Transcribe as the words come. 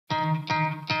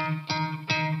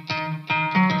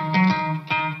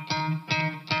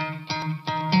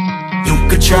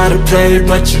could try to play,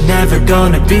 but you're never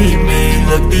gonna beat me.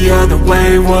 Look the other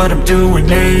way, what I'm doing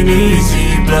ain't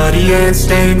easy. Bloody hands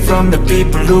stained from the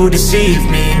people who deceive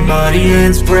me. Muddy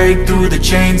hands break through the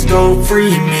chains, go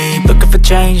free me. Looking for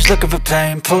change, looking for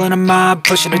pain, pulling a mob,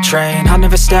 pushing a train. I'll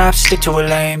never stop, stick to a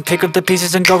lane, pick up the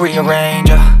pieces and go rearrange.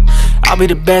 I'll be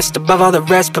the best above all the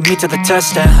rest, put me to the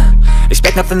test and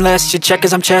expect nothing less. You check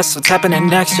as I'm chess, what's happening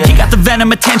next? Yeah. He got the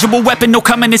venom, a tangible weapon, no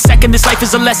coming in second. This life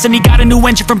is a lesson, he got a new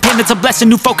engine from pain, it's a blessing.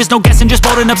 New focus, no guessing, just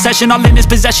bold and obsession, all in his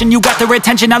possession. You got their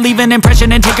attention, I'll leave an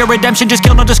impression and take a redemption. Just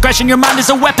kill, no discretion, your mind is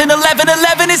a weapon.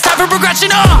 11-11, it's time for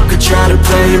progression. You could try to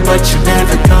play, but you're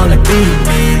never gonna beat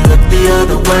me. Look the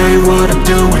other way, what I'm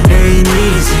doing ain't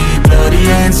easy. Bloody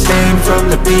hands stained from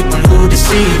the people who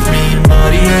deceive me.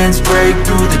 Muddy hands break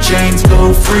through the chains,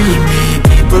 go free me.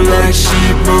 People like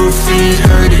sheep move feet,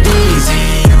 hurt it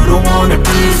easy. You don't wanna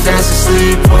be fast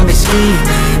asleep when they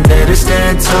scheming. Better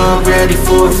stand tall, ready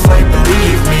for a fight,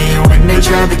 believe me. When they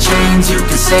try the chains, you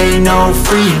can say no,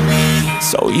 free me.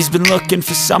 So he's been looking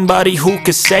for somebody who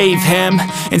could save him,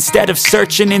 instead of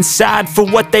searching inside for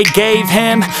what they gave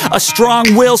him. A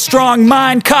strong will, strong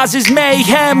mind causes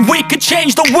mayhem. We could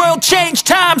change the world, change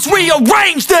times,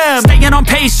 rearrange them. Staying on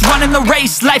pace, running the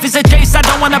race. Life is a chase, I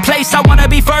don't want a place, I wanna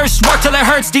be first. Work till it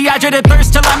hurts, dehydrated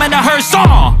thirst till I'm in a hearse.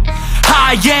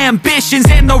 High ambitions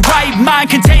and the right mind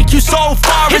can take you so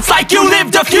far. It's like you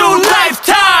lived a few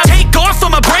lifetimes. Take off,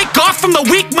 I'ma break off from the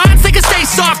weak minds. They can stay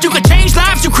soft, you can change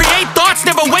lives, you create thoughts,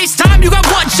 never waste time. You got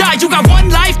one shot, you got one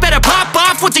life, better pop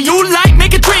off. What do you like?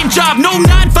 Make a dream job. No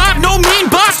 9-5, no mean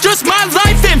boss, just my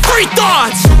life and free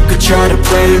thoughts. You could try to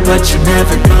play, but you're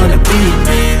never gonna beat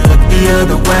me. Look the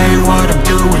other way, what I'm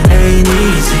doing ain't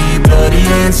easy. Bloody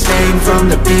hands stained from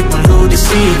the people who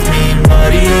deceive me.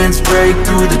 Muddy hands break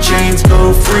through the chains,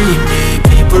 go free me.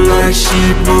 People like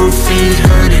sheep move feet,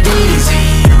 hurt it easy.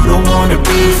 You don't wanna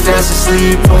be fast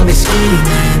asleep when they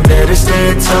scheming. Better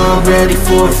stand tall, ready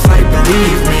for a fight,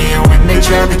 believe me. When they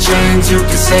try the chains, you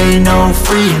can say no,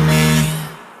 free me.